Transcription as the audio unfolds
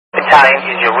Battalion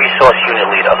is your resource unit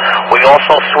leader. We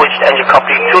also switched engine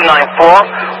company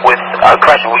 294 with,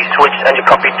 we switched engine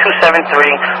company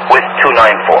 273 with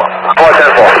 294.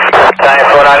 410-4. Battalion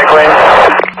 490 Queens.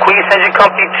 Queens engine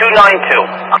company 292.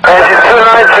 Engine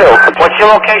 292. What's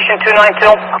your location, 292?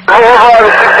 Boulevard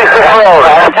 66th Road.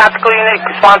 Tactical unit,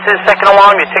 respond to the second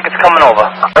alarm, your ticket's coming over.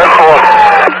 10-4.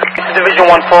 This is Division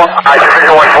 1-4. Division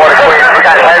 1-4 to Queens. We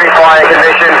got heavy flying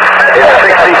conditions.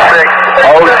 It's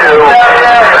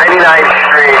 6602 99th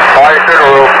Street, fire through the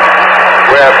roof.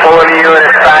 We're pulling the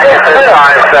units back at this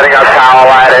time, setting up tower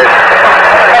ladders.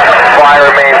 Fire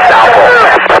remains doubtful.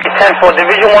 10-4,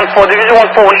 Division 1-4. Division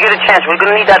 1-4, when you get a chance, we're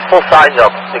going to need that full size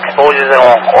up. Exposures and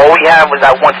all. All we have was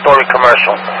that one-story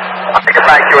commercial. I'll take it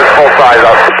back to its full size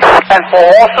up. 10-4,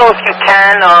 also, if you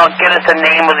can, get us the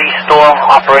name of these store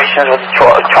operations we're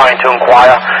trying to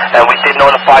inquire. And we did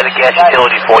notify the gas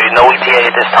utility for you. No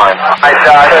ETA at this time.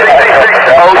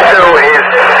 6602 is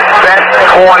Best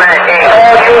Corner Inc.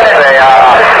 It's a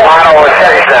model and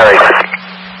stationary.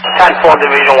 10-4,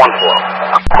 Division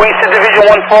 1-4. Queens to Division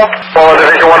 1-4.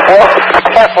 Division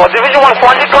 1-4. 10-4, Division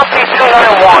 1-4. Engine company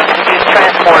 291 is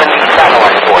transporting the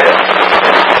satellite for you.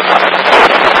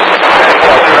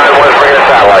 291 is bringing a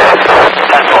satellite.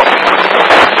 10-4.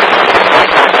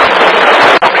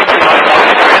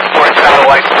 Transporting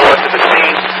satellite for to the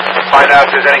scene. Find out if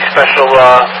there's any special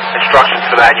instructions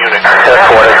for that unit. 10-4,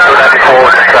 that's 294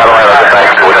 with satellite on the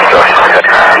back with instructions.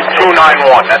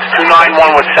 291. That's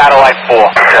 291 with satellite 4.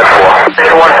 10-4.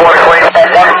 Division 1-4 to Queens.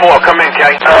 1-4, come in,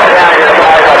 Kay.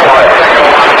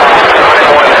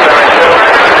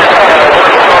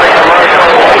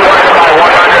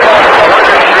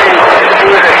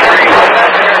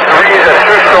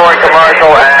 Two-story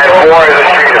commercial and 4 is a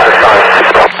street at this time.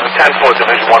 10-4,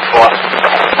 Division 1-4.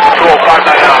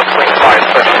 20599, Queens Fire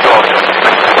Special Dog.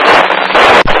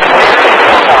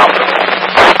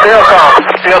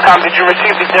 Fieldcom, did you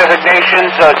receive the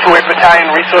designations? 2-8 Battalion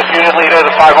Resource Unit Leader,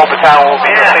 the 5-0 Battalion will be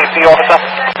the safety officer.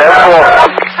 10-4.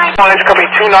 Engine Company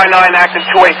 299, active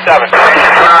 287. 299,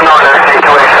 active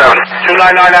 287.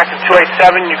 299, active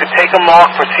 287. You can take a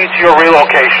mark, proceed to your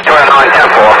relocation. 299,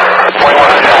 10-4.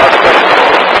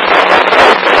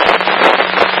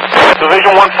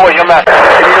 Division 1-4, your message.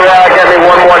 Can you get me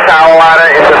one more tower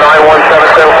ladder into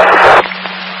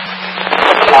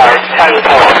 9172? Alright, 10-4.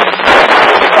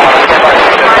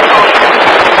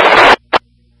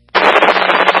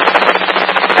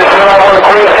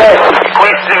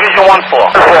 Queens Division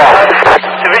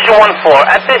 1-4. Division 1-4.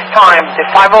 At this time, the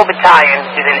 5-0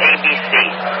 Battalion is in ABC.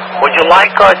 Would you like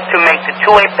us to make the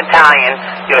 2-8 Battalion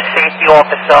your safety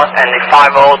officer and the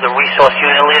 5-0 the resource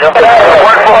unit leader?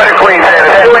 1-4 to Queens, and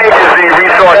the 2-8 is the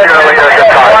resource unit leader at this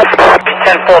time.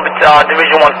 It's 10-4,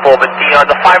 Division 1-4, but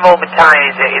the 5-0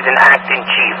 Battalion is an acting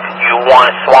chief. Do you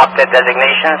want to swap that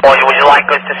designation, or would you like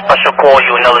us to special call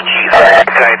you another chief?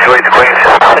 Okay, 2-8 to Queens.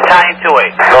 Battalion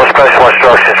 2-8. No special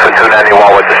instructions for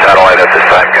 291 with the satellite at this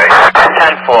time, okay?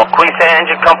 10-4. Queens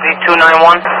Engine Company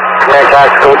 291. Command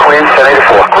Tactical Queens,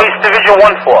 1084. Queens Division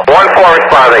 1-4. 1-4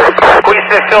 responding. Queens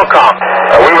to Fieldcom.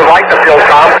 We would like the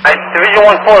Fieldcom. Division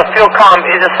 1-4, the Fieldcom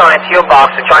is assigned to your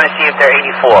box. We're trying to see if they're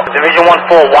 84. Division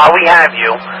 1-4, while we have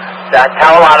you, that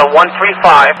tower ladder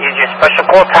 135 is your special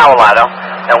call tower ladder,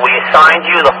 and we assigned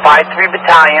you the 5-3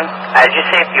 Battalion as your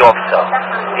safety officer.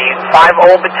 The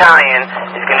 5-0 Battalion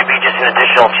is going to be just an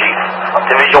additional chief.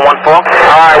 Division 1-4?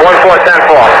 Alright, 1-4,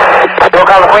 10-4.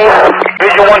 Fieldcom Queens?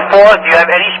 Division 1-4, do you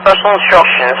have any special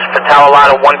instructions for tower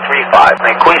ladder 135?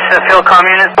 And Queens to the Fieldcom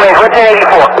unit? Queens,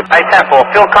 1-84. Alright,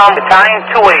 10-4. Fieldcom Battalion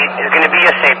 2-8 is going to be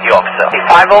your safety officer. The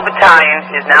 5-0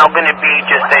 Battalion is now going to be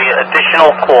just an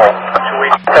additional call.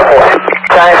 10-4.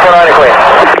 Battalion 490 Queens.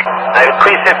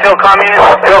 Queens to Fieldcom unit?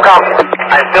 Fieldcom.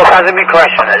 Fieldcom's going to be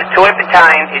correction. The 2-8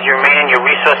 Battalion is your man, your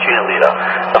resource unit leader.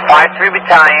 The 5-3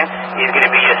 Battalion is going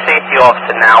to be your safety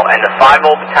officer now, and the 5-0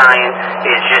 Battalion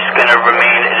is just going to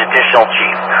remain an additional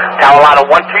chief. Tower ladder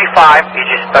 135 is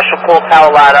your special call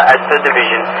tower ladder as the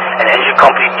division, and Engine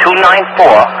Company 294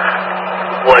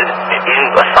 was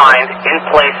assigned in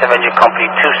place of Engine Company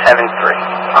 273.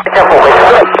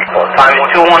 Time is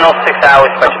 2106 hours,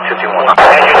 special 221.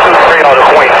 Engine 230 to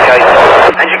Queens, okay?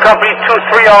 Engine Company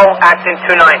 230, acting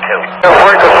 292.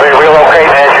 Frequency,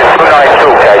 relocate engine 292,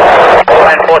 okay?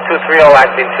 94230,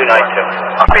 acting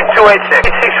 292. 286.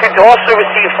 86 Street also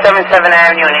received 77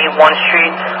 Avenue and 81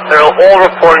 Street. They're all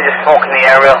reporting the smoke in the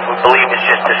area. We believe it's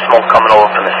just the smoke coming over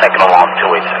from the second alarm,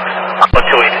 286. Or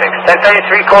 286.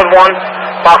 1033 code 1.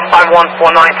 Box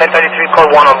 5149, 1033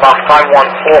 code 1 on box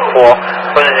 5144,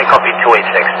 for Engine Company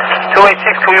 286.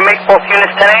 286, can we make both units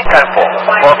 10-8?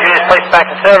 10-4. Both units placed back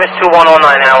in service,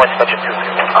 2109 hours, special 2.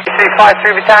 You say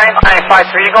 5-3 battalion? 5-3,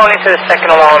 you're going into the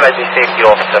second alarm as a safety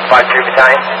officer. 5-3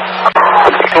 battalion.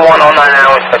 2109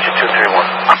 hours, such a 231.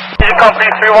 Is your company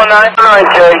 319?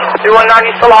 9K. 319,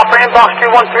 you still operating box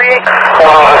 3138?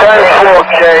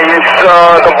 10-4K. It's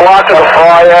the block of the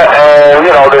fire, and,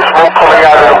 you know, there's smoke coming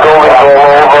out of the buildings all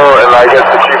over, and I guess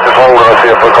the chief is holding us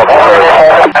here for a couple of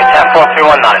minutes. 10-4,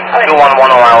 319,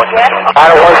 2110 hours.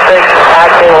 Ladder 16,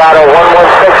 acting ladder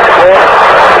 116, clear.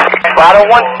 Ladder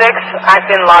 16,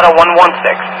 acting ladder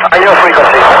 116. Your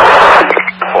frequency.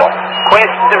 4.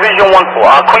 Queens Division 14,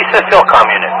 Queens to Philcom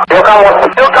unit. Philcom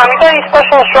 1. Philcom, you got any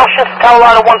special instructions to tell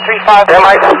ladder 135? Yeah,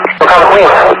 Mike. Philcom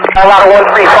Queens. Ladder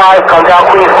 135, come down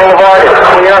Queens Boulevard, it's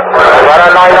clear. Right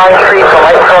on 99th Street, so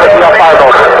right in front of the fire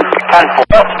building.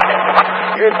 10-4.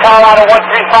 You tell ladder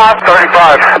 135?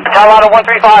 35. Tell ladder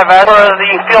 135, as per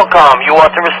the Philcom, you are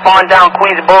to respond down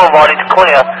Queens Boulevard, it's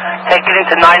clear. Take it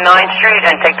into 99th Street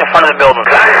and take the front of the building.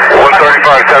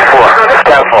 135, 10-4.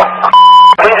 10-4.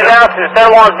 Please announce that the third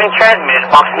alarm has been transmitted,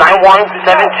 box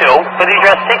 9172, for the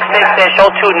address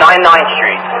 66-0299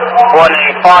 Street, for a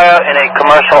fire in a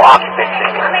commercial occupancy.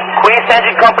 Queens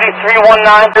Engine Company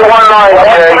 319. 319,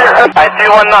 okay. Alright,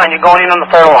 319, you're going in on the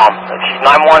third alarm. She's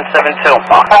 9172.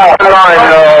 I'm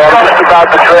just about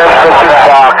to transmit this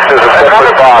box. There's a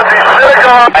separate box.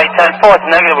 Alright, 10-4, it's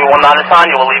negative. We will not assign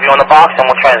you. We'll leave you on the box and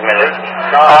we'll transmit it.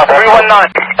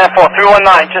 319, 10-4,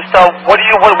 319, just, what do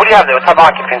you have there? What type of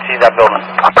occupancy is that building?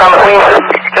 Philcom Queens.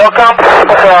 Philcom?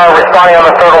 Responding on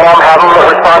the third alarm, have them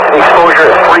respond to the exposure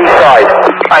at 3 sides.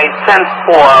 Alright,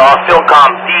 10-4, Philcom.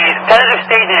 The tentative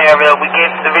staging area we gave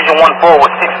to Division 1-4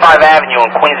 was 65 Avenue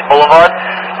and Queens Boulevard.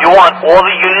 You want all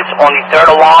the units on the third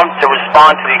alarm to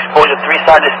respond to the exposure 3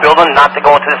 side of this building, not to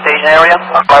go into the staging area?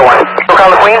 My one.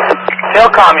 Philcom Queens.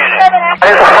 Philcom unit.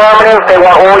 That is affirmative. They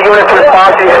want all units to respond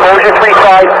to the exposure 3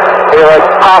 sides. There are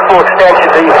possible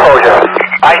extensions to the exposure.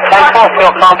 Alright, 10-4,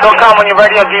 Philcom. Philcom, when you're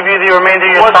ready, I'll give you the remainder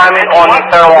of your assignment on the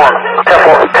third alarm.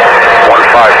 10-4.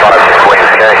 155 Queens,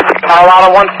 okay.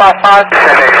 Colorado 155.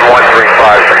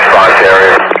 10-8-135 response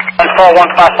area. 10-4,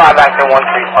 155, acting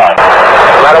 135.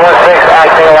 Ladder 16,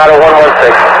 acting ladder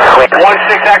 116.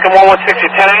 16, acting 116,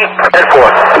 you're 10-8? 10-4.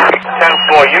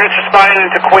 10-4, units responding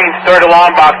into Queens, third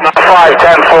alarm, box 5,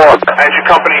 10-4. Engine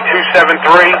Company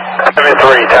 273.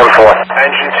 73, 10-4.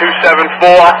 Engine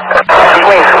 274.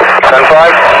 Queens,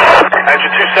 10-5.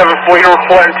 Engine 274, you're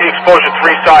reporting to exposure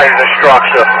 3 side of the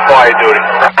structure, fire duty.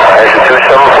 Engine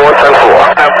 274,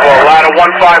 10-4. 10-4, ladder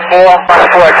 154.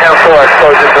 10-4,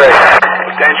 exposure 3.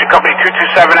 Engine Company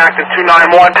 227, acting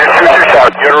 291.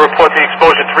 227. You're to report the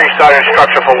exposure 3 side of the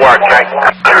structure for work, okay?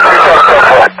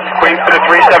 227, 10-4. Queens to the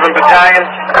 37 Battalion.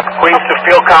 Queens to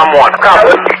Philcom 1.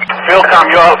 Philcom,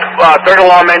 your third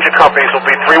alarm engine companies will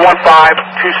be 315,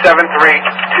 273,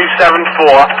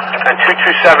 274, and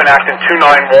 227, acting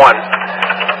 291.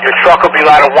 Your truck will be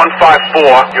ladder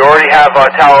 154. You already have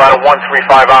tower ladder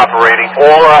 135 operating.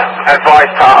 All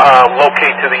advised to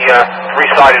locate to the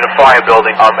 3-sided fire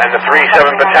building. And the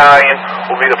 37 Battalion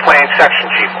will be the plane section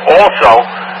chief. Also,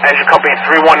 Engine Company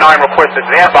 319 requested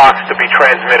their box to be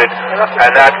transmitted,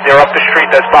 and they're up the street.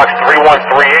 That's box 3138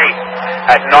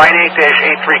 at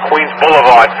 98-83 Queens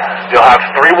Boulevard. You'll have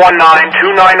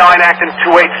 319-299 acting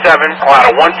 287,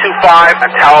 ladder 125,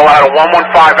 and tower ladder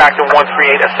 115 acting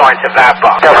 138 assigned to that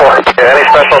box. 10-4. Any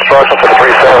special instructions for the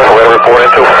 37 we're to report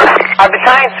into?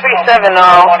 Battalion 37,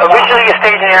 originally your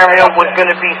staging area was going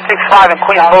to be 65 and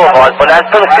Queens Boulevard, but as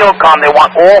per the Philcom, they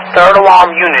want all third alarm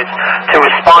units to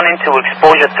respond into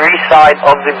exposure 3 side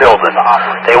of the building.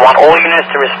 They want all units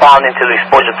to respond into the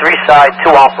exposure 3 side to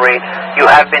operate. You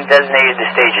have been designated the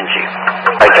staging chief.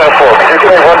 Hey, 10-4. Could you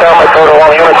give me one down my third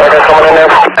alarm units I got coming in there?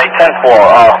 Hey,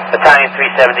 10-4, Battalion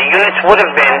 37. The units would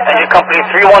have been Engine Company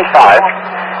 315,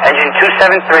 Engine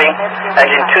 273,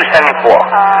 Engine 274,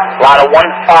 ladder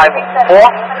 154,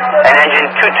 and Engine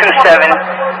 227,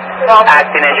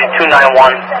 acting Engine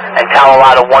 291, and tower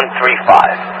ladder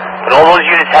 135. But all those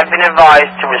units have been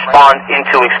advised to respond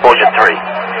into exposure 3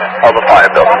 of the fire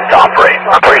building to operate.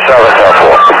 37,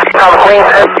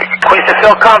 10-4. Queens to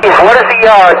Philcom. What is the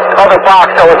other box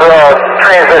that was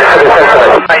transmitted to this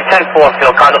incident? Hey, 10-4,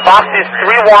 Philcom. The box is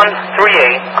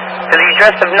 3138 to the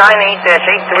address of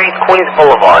 98-83 Queens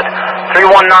Boulevard.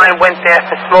 319 went there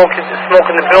for smoke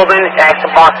in the building, asked the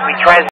box to be transmitted.